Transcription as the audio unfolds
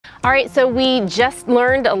All right, so we just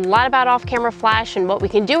learned a lot about off-camera flash and what we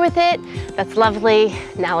can do with it. That's lovely.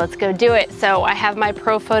 Now let's go do it. So I have my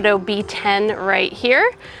Profoto B10 right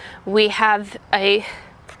here. We have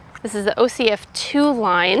this is the OCF 2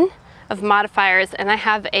 line of modifiers, and I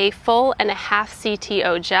have a full and a half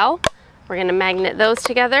CTO gel. We're gonna magnet those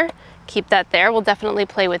together. Keep that there. We'll definitely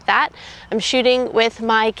play with that. I'm shooting with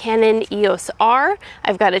my Canon EOS R.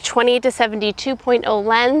 I've got a 20-70 2.0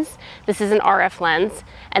 lens. This is an RF lens.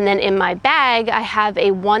 And then in my bag, I have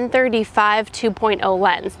a 135 2.0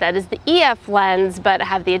 lens. That is the EF lens, but I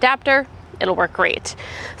have the adapter. It'll work great.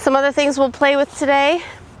 Some other things we'll play with today.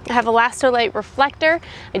 I have a Elastolite reflector.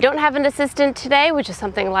 I don't have an assistant today, which is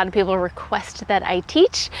something a lot of people request that I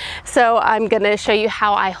teach. So I'm gonna show you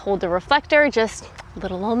how I hold the reflector, just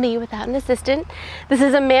little old me without an assistant. This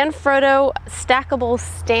is a Manfrotto stackable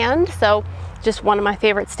stand, so just one of my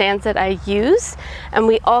favorite stands that I use. And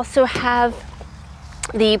we also have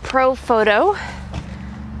the Profoto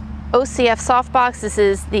OCF softbox. This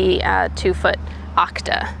is the 2-foot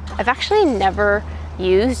Octa. I've actually never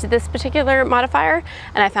used this particular modifier,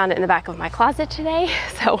 and I found it in the back of my closet today,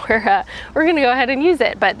 so we're gonna go ahead and use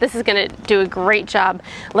it. But this is gonna do a great job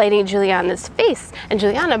lighting Julianna's face. And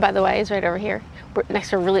Julianna, by the way, is right over here. We're next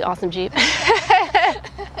to a really awesome Jeep.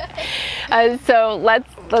 So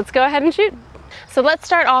let's go ahead and shoot. So let's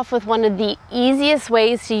start off with one of the easiest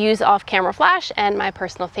ways to use off-camera flash, and my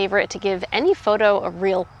personal favorite to give any photo a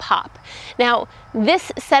real pop. Now,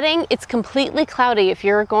 this setting, it's completely cloudy. If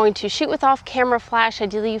you're going to shoot with off-camera flash,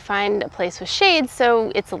 ideally you find a place with shades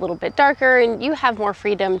so it's a little bit darker and you have more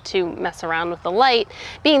freedom to mess around with the light,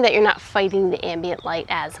 being that you're not fighting the ambient light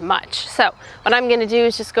as much. So what I'm gonna do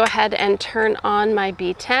is just go ahead and turn on my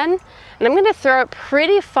B10, and I'm gonna throw it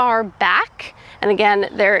pretty far back. And again,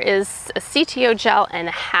 there is a CTO gel and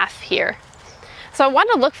a half here. So I want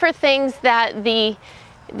to look for things that the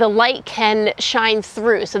light can shine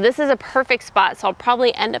through. So this is a perfect spot. So I'll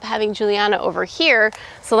probably end up having Julianna over here.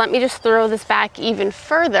 So let me just throw this back even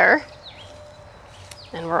further.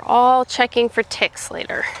 And we're all checking for ticks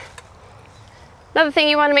later. Another thing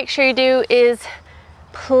you want to make sure you do is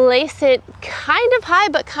place it kind of high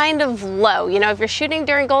but kind of low. You know, if you're shooting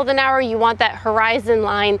during golden hour, you want that horizon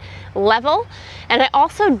line level. And I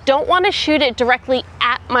also don't want to shoot it directly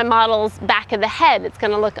at my model's back of the head. It's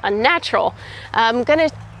going to look unnatural. I'm going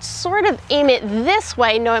to sort of aim it this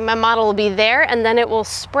way, knowing my model will be there, and then it will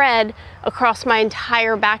spread across my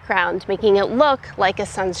entire background, making it look like a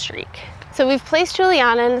sunstreak. So we've placed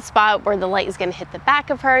Julianna in the spot where the light is going to hit the back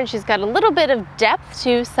of her, and she's got a little bit of depth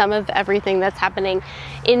to some of everything that's happening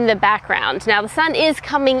in the background. Now the sun is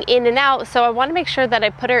coming in and out, so I want to make sure that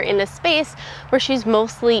I put her in a space where she's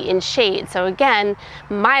mostly in shade. So again,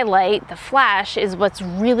 my light, the flash, is what's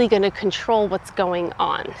really going to control what's going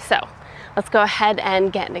on. So let's go ahead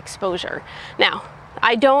and get an exposure. Now,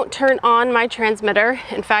 I don't turn on my transmitter.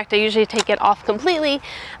 In fact, I usually take it off completely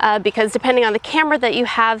because depending on the camera that you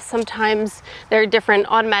have, sometimes there are different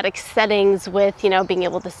automatic settings with, you know, being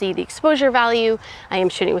able to see the exposure value. I am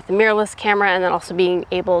shooting with the mirrorless camera, and then also being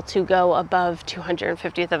able to go above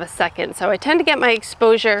 250th of a second. So I tend to get my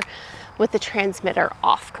exposure with the transmitter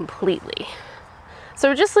off completely. So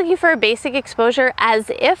we're just looking for a basic exposure as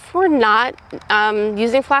if we're not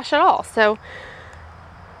using flash at all. So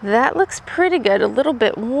that looks pretty good, a little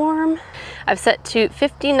bit warm. I've set to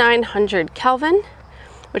 5900 Kelvin,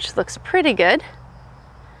 which looks pretty good.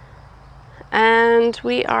 And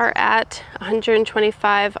we are at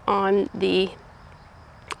 125 on the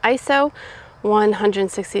ISO,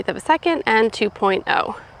 160th of a second, and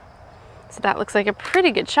 2.0. So that looks like a pretty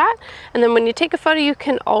good shot. And then when you take a photo, you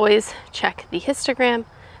can always check the histogram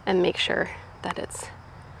and make sure that it's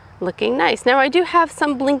looking nice. Now I do have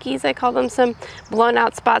some blinkies, I call them some blown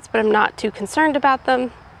out spots, but I'm not too concerned about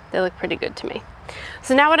them. They look pretty good to me.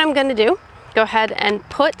 So now what I'm going to do, go ahead and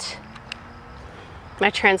put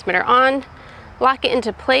my transmitter on, lock it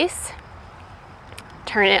into place,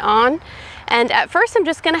 turn it on, and at first I'm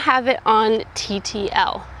just going to have it on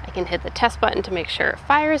TTL. I can hit the test button to make sure it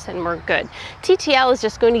fires, and we're good. TTL is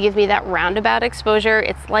just going to give me that roundabout exposure.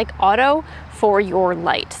 It's like auto for your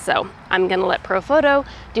light. So I'm gonna let Profoto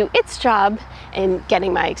do its job in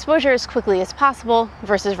getting my exposure as quickly as possible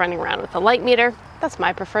versus running around with a light meter. That's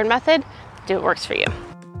my preferred method. Do what works for you.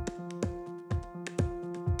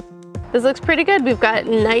 This looks pretty good. We've got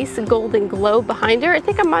nice golden glow behind her. I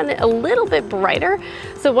think I'm on it a little bit brighter.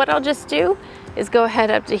 So what I'll just do is go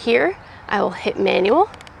ahead up to here. I will hit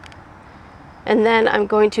manual. And then I'm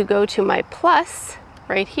going to go to my plus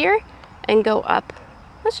right here and go up.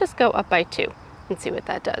 Let's just go up by 2 and see what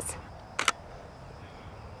that does.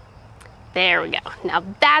 There we go. Now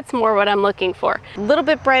that's more what I'm looking for. A little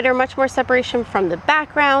bit brighter, much more separation from the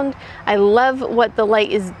background. I love what the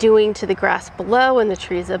light is doing to the grass below and the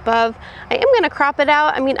trees above. I am gonna crop it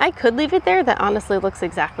out. I mean, I could leave it there. That honestly looks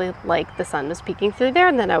exactly like the sun was peeking through there,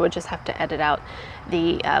 and then I would just have to edit out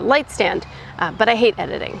the light stand. But I hate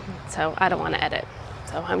editing, so I don't wanna edit.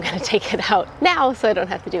 So I'm gonna take it out now so I don't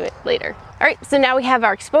have to do it later. All right, so now we have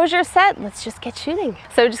our exposure set. Let's just get shooting.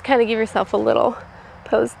 So just kind of give yourself a little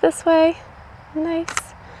pose this way. Nice.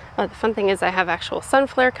 Oh, the fun thing is I have actual sun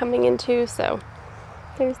flare coming in too, so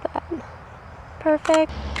there's that.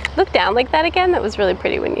 Perfect. Look down like that again. That was really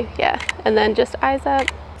pretty when you, yeah. And then just eyes up.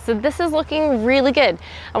 So this is looking really good.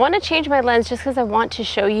 I want to change my lens just because I want to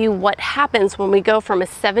show you what happens when we go from a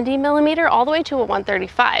 70mm all the way to a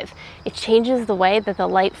 135. It changes the way that the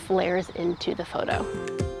light flares into the photo.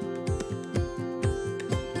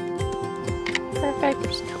 Perfect.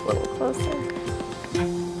 Just get a little closer.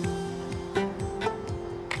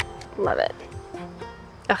 Love it.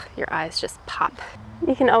 Ugh, your eyes just pop.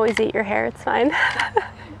 You can always eat your hair, it's fine.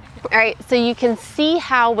 All right, so you can see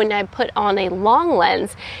how when I put on a long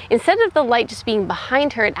lens, instead of the light just being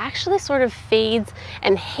behind her, it actually sort of fades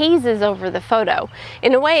and hazes over the photo.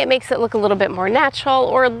 In a way, it makes it look a little bit more natural,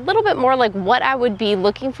 or a little bit more like what I would be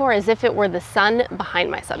looking for as if it were the sun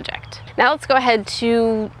behind my subject. Now let's go ahead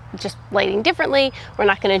to just lighting differently. We're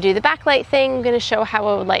not gonna do the backlight thing. I'm gonna show how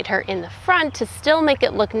I would light her in the front to still make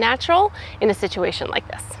it look natural in a situation like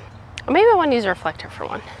this. Or maybe I wanna use a reflector for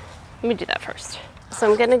one. Let me do that first. So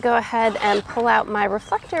I'm gonna go ahead and pull out my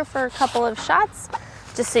reflector for a couple of shots,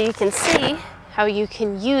 just so you can see how you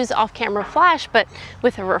can use off-camera flash, but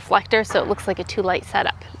with a reflector so it looks like a 2-light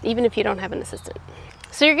setup, even if you don't have an assistant.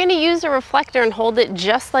 So you're gonna use a reflector and hold it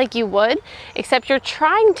just like you would, except you're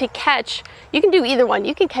trying to catch, you can do either one.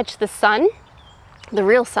 You can catch the sun, the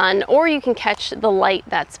real sun, or you can catch the light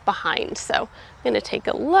that's behind. So I'm gonna take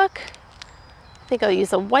a look. I think I'll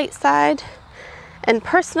use a white side. And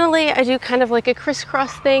personally, I do kind of like a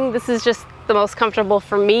crisscross thing. This is just the most comfortable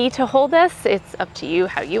for me to hold this. It's up to you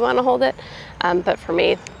how you want to hold it. But for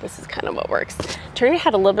me, this is kind of what works. Turn your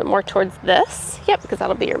head a little bit more towards this. Yep, because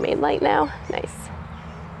that'll be your main light now. Nice.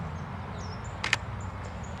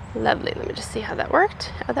 Lovely. Let me just see how that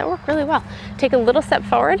worked. Oh, that worked really well. Take a little step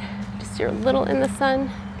forward. Just you're a little in the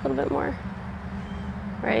sun. A little bit more.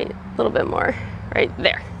 Right. A little bit more. Right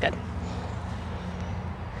there. Good.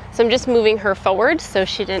 So I'm just moving her forward so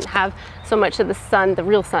she didn't have so much of the sun, the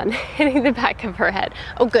real sun, hitting the back of her head.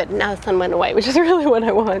 Oh good, now the sun went away, which is really what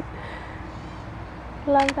I want.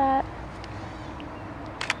 Love that.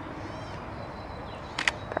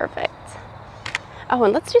 Perfect. Oh,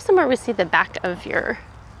 and let's do some where we see the back of your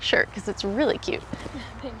shirt because it's really cute.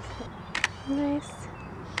 Thanks. Nice.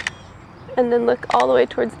 And then look all the way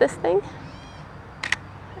towards this thing.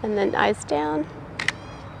 And then eyes down.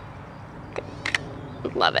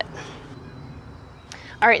 Love it.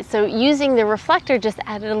 All right, so using the reflector just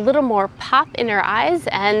added a little more pop in her eyes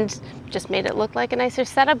and just made it look like a nicer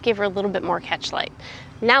setup, gave her a little bit more catch light.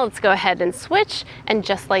 Now let's go ahead and switch and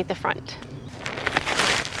just light the front.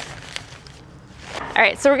 All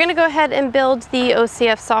right, so we're gonna go ahead and build the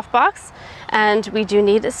OCF softbox, and we do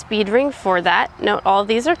need a speed ring for that. Note all of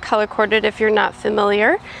these are color coded if you're not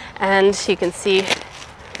familiar, and you can see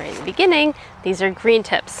right in the beginning, these are green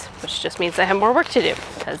tips, which just means I have more work to do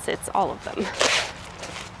because it's all of them.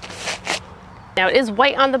 Now it is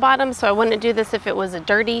white on the bottom, so I wouldn't do this if it was a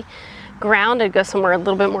dirty ground. I'd go somewhere a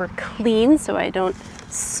little bit more clean so I don't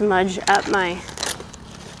smudge up my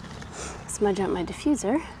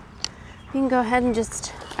diffuser. You can go ahead and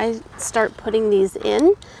I start putting these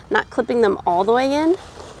in, not clipping them all the way in,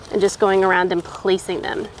 and just going around and placing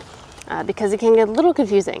them because it can get a little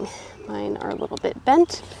confusing. Mine are a little bit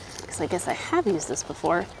bent because I guess I have used this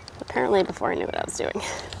before, apparently before I knew what I was doing.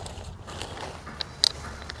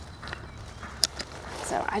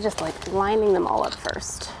 So I just like lining them all up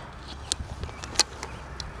first.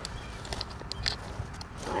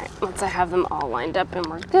 All right, once I have them all lined up and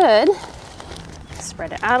we're good,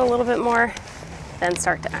 spread it out a little bit more, then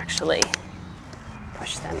start to actually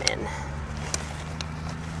push them in.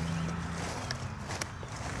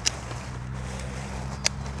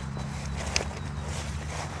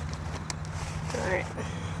 All right,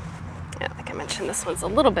 yeah, like I mentioned, this one's a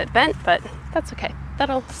little bit bent, but that's okay.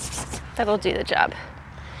 That'll do the job.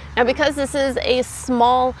 Now, because this is a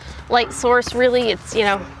small light source, really, it's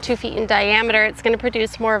 2 feet in diameter, it's going to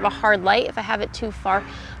produce more of a hard light if I have it too far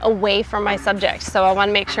away from my subject. So I want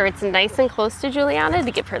to make sure it's nice and close to Julianna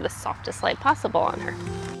to give her the softest light possible on her.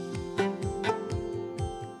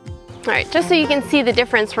 All right, just so you can see the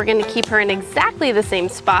difference, we're gonna keep her in exactly the same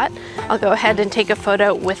spot. I'll go ahead and take a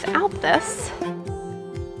photo without this.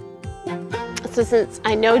 So since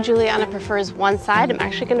I know Julianna prefers one side, I'm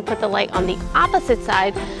actually gonna put the light on the opposite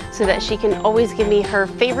side so that she can always give me her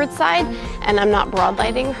favorite side, and I'm not broad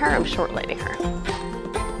lighting her, I'm short lighting her.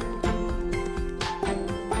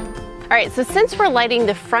 All right, so since we're lighting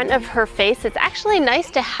the front of her face, it's actually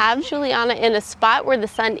nice to have Julianna in a spot where the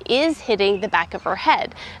sun is hitting the back of her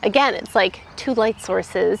head. Again, it's like two light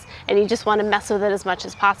sources, and you just want to mess with it as much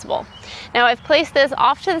as possible. Now I've placed this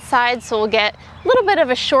off to the side, so we'll get a little bit of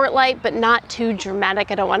a short light, but not too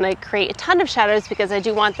dramatic. I don't want to create a ton of shadows because I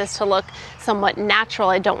do want this to look somewhat natural.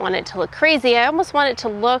 I don't want it to look crazy. I almost want it to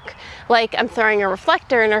look like I'm throwing a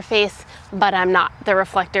reflector in her face, but I'm not. The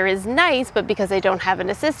reflector is nice, but because I don't have an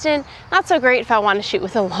assistant, not so great if I want to shoot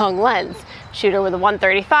with a long lens. Shoot her with a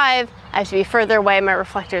 135, I have to be further away, my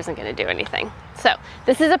reflector isn't going to do anything. So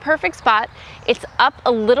this is a perfect spot. It's up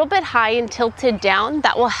a little bit high and tilted down.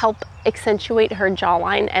 That will help accentuate her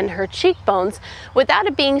jawline and her cheekbones without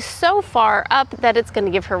it being so far up that it's going to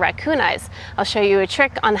give her raccoon eyes. I'll show you a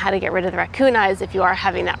trick on how to get rid of the raccoon eyes if you are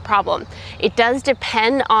having that problem. It does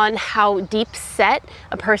depend on how deep set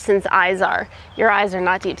a person's eyes are. Your eyes are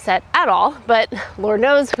not deep set at all, but Lord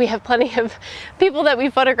knows we have plenty of people that we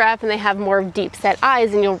photograph and they have more deep set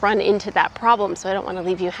eyes, and you'll run into that problem, so I don't want to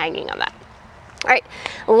leave you hanging on that. All right,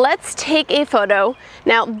 let's take a photo.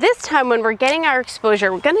 Now this time when we're getting our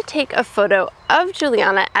exposure, we're gonna take a photo of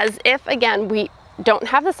Julianna as if, again, we don't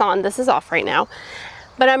have this on, this is off right now,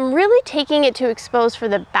 but I'm really taking it to expose for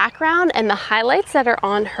the background and the highlights that are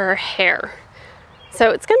on her hair. So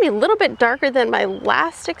it's gonna be a little bit darker than my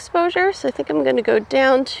last exposure, so I think I'm gonna go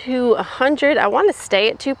down to 100. I wanna stay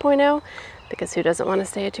at 2.0, because who doesn't wanna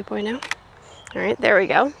stay at 2.0? All right, there we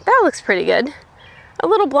go. That looks pretty good. A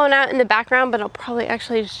little blown out in the background, but I'll probably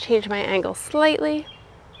actually just change my angle slightly.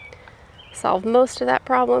 Solve most of that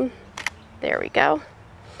problem. There we go.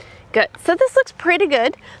 Good. So this looks pretty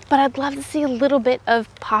good, but I'd love to see a little bit of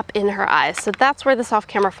pop in her eyes. So that's where the soft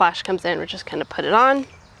camera flash comes in. We're just gonna put it on.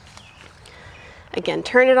 Again,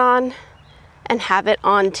 turn it on and have it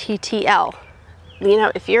on TTL. You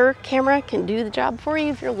know, if your camera can do the job for you,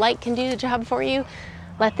 if your light can do the job for you,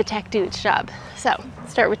 let the tech do its job. So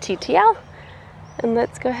start with TTL. And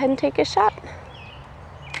let's go ahead and take a shot.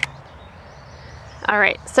 All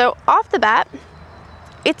right, so off the bat,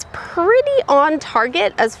 it's pretty on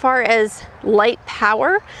target as far as light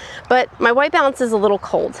power, but my white balance is a little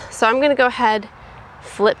cold. So I'm gonna go ahead,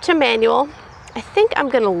 flip to manual. I think I'm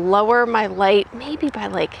gonna lower my light maybe by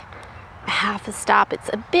like a half a stop. It's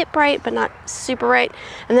a bit bright, but not super bright.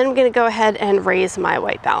 And then I'm gonna go ahead and raise my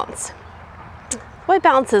white balance. White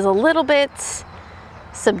balance is a little bit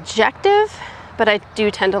subjective, but I do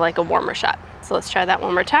tend to like a warmer shot. So let's try that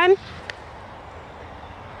one more time.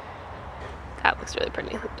 That looks really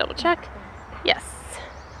pretty. Double check. Yes,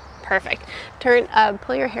 perfect. Turn,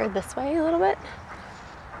 pull your hair this way a little bit.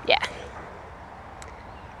 Yeah.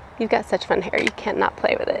 You've got such fun hair, you cannot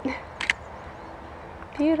play with it.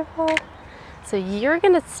 Beautiful. So you're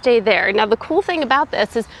gonna stay there. Now the cool thing about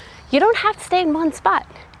this is you don't have to stay in one spot.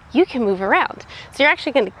 You can move around. So you're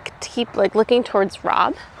actually gonna keep like looking towards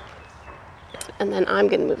Rob, and then I'm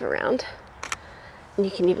gonna move around. And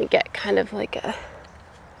you can even get kind of like a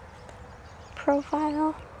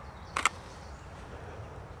profile.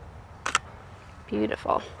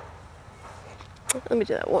 Beautiful. Let me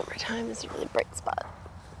do that one more time. It's a really bright spot.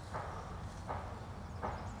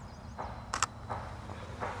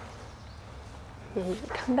 And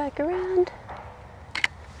come back around.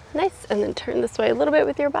 Nice, and then turn this way a little bit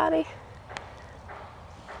with your body.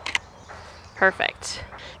 Perfect.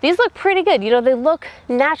 These look pretty good. You know, they look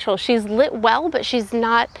natural. She's lit well, but she's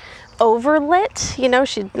not overlit. You know,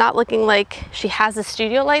 she's not looking like she has a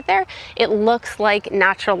studio light there. It looks like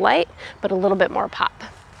natural light, but a little bit more pop.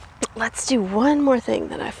 Let's do one more thing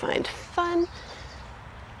that I find fun.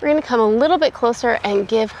 We're gonna come a little bit closer and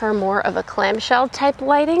give her more of a clamshell type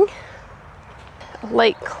lighting.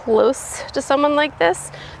 Light close to someone like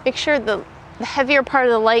this. Make sure the heavier part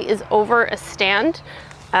of the light is over a stand,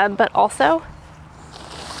 but also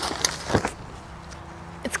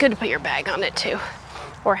it's good to put your bag on it too,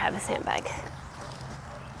 or have a sandbag.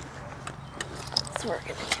 So we're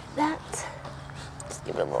gonna do that. Just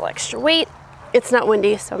give it a little extra weight. It's not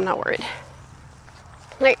windy, so I'm not worried.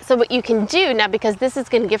 All right, so what you can do now, because this is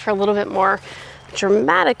gonna give her a little bit more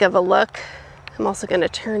dramatic of a look, I'm also gonna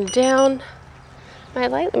turn down my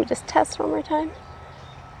light. Let me just test one more time.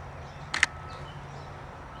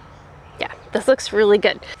 Yeah, this looks really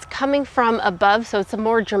good. It's coming from above, so it's a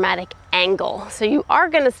more dramatic angle. So you are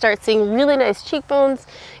going to start seeing really nice cheekbones.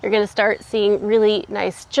 You're going to start seeing really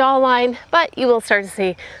nice jawline, but you will start to see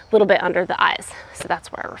a little bit under the eyes. So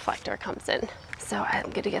that's where a reflector comes in. So I'm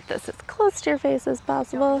going to get this as close to your face as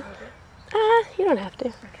possible. You don't have to.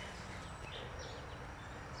 Okay.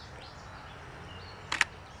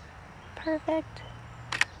 Perfect.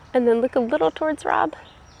 And then look a little towards Rob.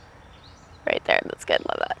 Right there, that's good,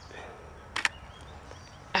 love that.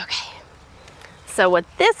 Okay, so what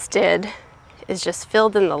this did is just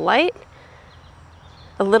filled in the light,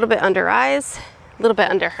 a little bit under eyes, a little bit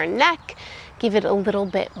under her neck, give it a little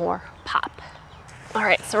bit more pop. All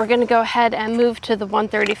right, so we're gonna go ahead and move to the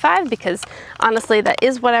 135 because honestly, that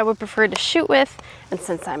is what I would prefer to shoot with. And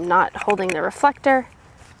since I'm not holding the reflector,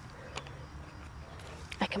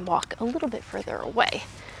 I can walk a little bit further away.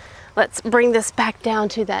 Let's bring this back down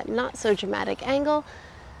to that not so dramatic angle.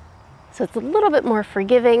 So it's a little bit more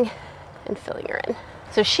forgiving and filling her in.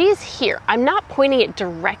 So she's here. I'm not pointing it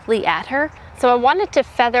directly at her. So I wanted to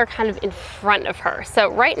feather kind of in front of her.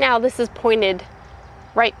 So right now this is pointed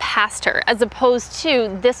right past her, as opposed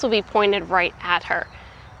to this will be pointed right at her.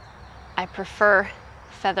 I prefer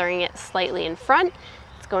feathering it slightly in front.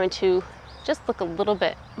 It's going to just look a little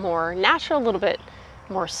bit more natural, a little bit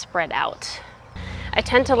more spread out. I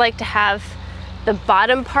tend to like to have the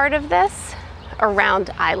bottom part of this around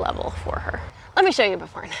eye level for her. Let me show you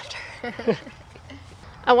before and after.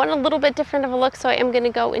 I want a little bit different of a look, so I am going to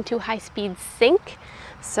go into high speed sync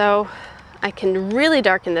so I can really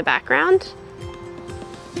darken the background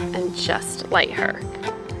and just light her.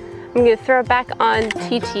 I'm going to throw it back on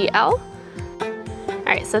TTL. All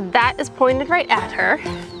right, so that is pointed right at her.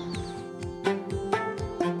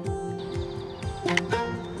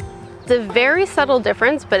 It's a very subtle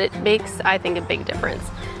difference, but it makes, I think, a big difference.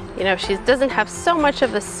 You know, she doesn't have so much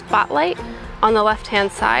of a spotlight on the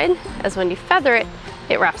left-hand side as when you feather it,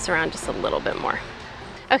 it wraps around just a little bit more.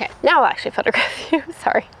 Okay, now I'll actually photograph you,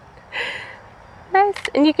 sorry. Nice,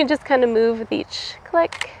 and you can just kind of move with each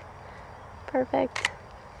click. Perfect.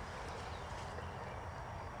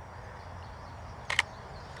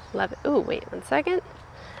 Love it. Ooh, wait 1 second.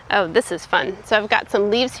 Oh, this is fun. So I've got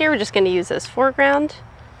some leaves here. We're just going to use as foreground.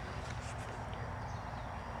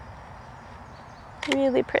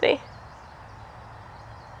 Really pretty.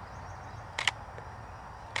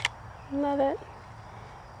 Love it.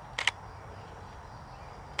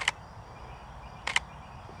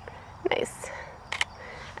 Nice.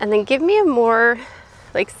 And then give me a more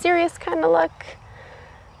like serious kind of look.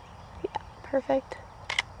 Yeah, perfect.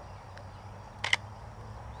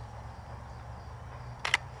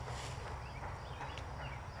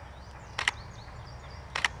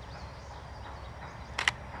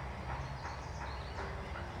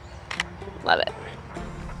 Love it.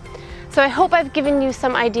 So I hope I've given you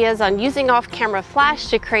some ideas on using off-camera flash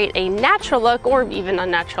to create a natural look, or even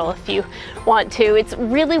unnatural if you want to. It's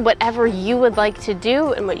really whatever you would like to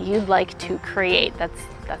do and what you'd like to create. That's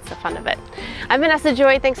the fun of it. I'm Vanessa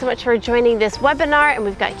Joy. Thanks so much for joining this webinar, and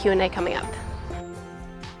we've got Q&A coming up.